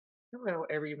Hello,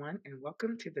 everyone, and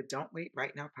welcome to the Don't Wait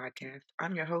Right Now podcast.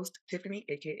 I'm your host, Tiffany,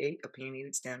 aka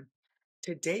Opinionated STEM.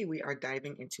 Today, we are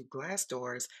diving into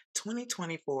Glassdoor's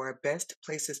 2024 Best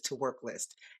Places to Work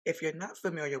list. If you're not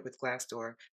familiar with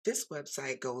Glassdoor, this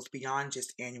website goes beyond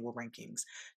just annual rankings.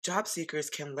 Job seekers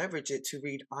can leverage it to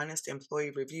read honest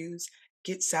employee reviews,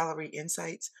 get salary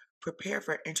insights, prepare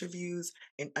for interviews,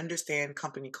 and understand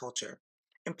company culture.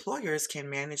 Employers can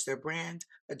manage their brand,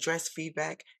 address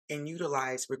feedback, and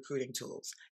utilize recruiting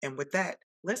tools. And with that,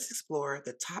 let's explore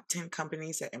the top 10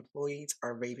 companies that employees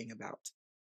are raving about.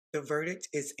 The verdict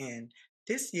is in.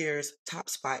 This year's top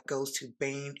spot goes to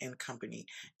Bain and Company,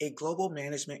 a global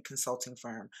management consulting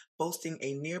firm boasting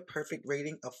a near perfect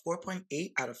rating of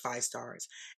 4.8 out of 5 stars.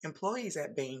 Employees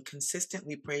at Bain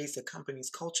consistently praise the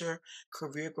company's culture,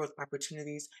 career growth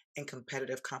opportunities, and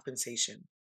competitive compensation.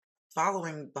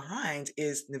 Following behind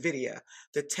is NVIDIA,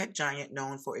 the tech giant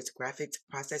known for its graphics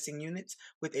processing units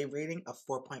with a rating of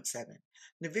 4.7.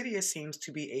 NVIDIA seems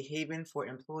to be a haven for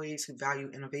employees who value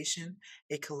innovation,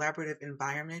 a collaborative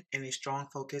environment, and a strong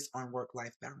focus on work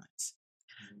life balance.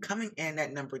 Coming in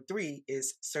at number three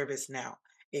is ServiceNow,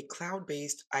 a cloud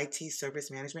based IT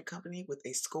service management company with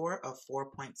a score of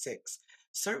 4.6.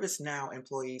 ServiceNow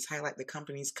employees highlight the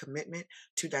company's commitment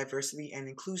to diversity and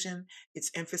inclusion, its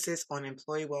emphasis on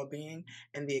employee well being,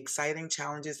 and the exciting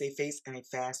challenges they face in a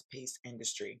fast paced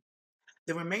industry.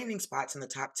 The remaining spots in the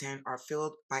top 10 are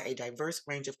filled by a diverse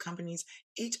range of companies,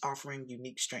 each offering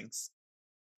unique strengths.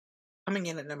 Coming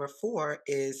in at number four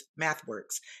is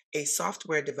MathWorks, a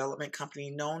software development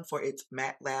company known for its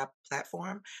MATLAB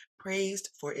platform, praised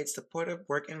for its supportive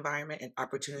work environment and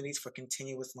opportunities for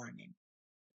continuous learning.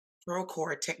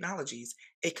 Procore Technologies,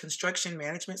 a construction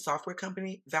management software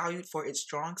company valued for its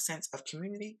strong sense of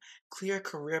community, clear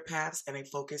career paths, and a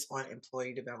focus on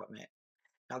employee development.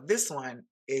 Now, this one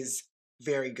is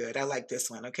very good. I like this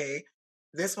one, okay?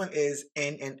 This one is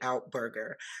In and Out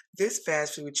Burger. This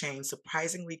fast food chain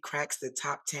surprisingly cracks the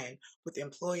top 10, with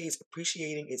employees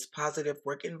appreciating its positive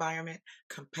work environment,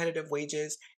 competitive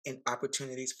wages, and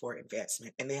opportunities for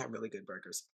advancement. And they have really good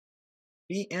burgers.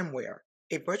 VMware,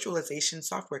 a virtualization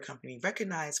software company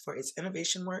recognized for its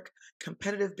innovation work,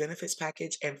 competitive benefits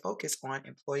package, and focus on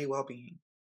employee well being.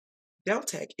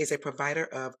 Deltek is a provider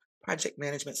of project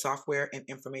management software and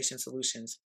information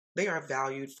solutions. They are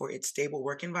valued for its stable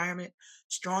work environment,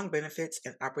 strong benefits,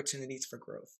 and opportunities for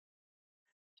growth.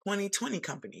 2020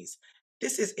 companies.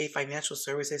 This is a financial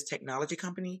services technology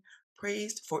company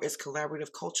praised for its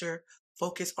collaborative culture,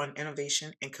 focus on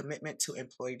innovation, and commitment to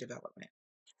employee development.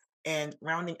 And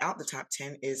rounding out the top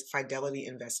 10 is Fidelity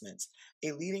Investments,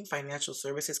 a leading financial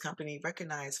services company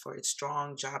recognized for its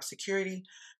strong job security,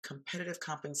 competitive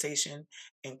compensation,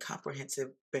 and comprehensive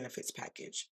benefits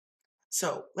package.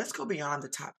 So let's go beyond the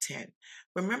top 10.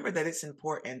 Remember that it's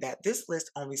important that this list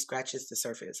only scratches the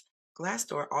surface.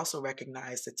 Glassdoor also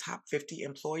recognized the top 50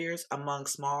 employers among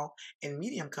small and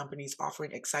medium companies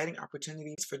offering exciting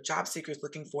opportunities for job seekers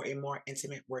looking for a more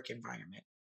intimate work environment.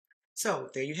 So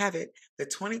there you have it. The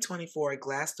 2024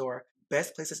 Glassdoor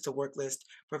Best Places to Work list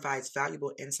provides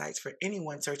valuable insights for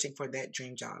anyone searching for that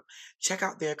dream job. Check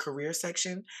out their career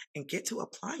section and get to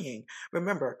applying.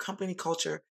 Remember, company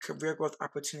culture, career growth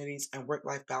opportunities, and work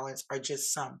life balance are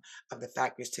just some of the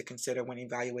factors to consider when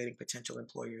evaluating potential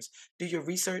employers. Do your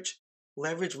research,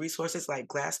 leverage resources like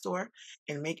Glassdoor,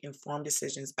 and make informed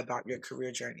decisions about your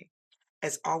career journey.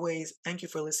 As always, thank you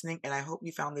for listening, and I hope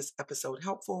you found this episode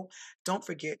helpful. Don't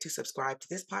forget to subscribe to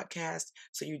this podcast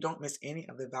so you don't miss any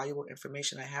of the valuable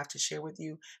information I have to share with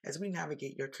you as we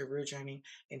navigate your career journey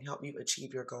and help you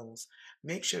achieve your goals.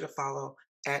 Make sure to follow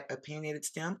at Opinionated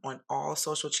STEM on all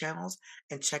social channels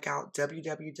and check out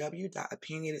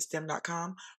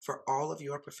www.opinionatedstem.com for all of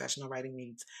your professional writing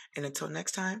needs. And until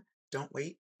next time, don't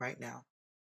wait right now.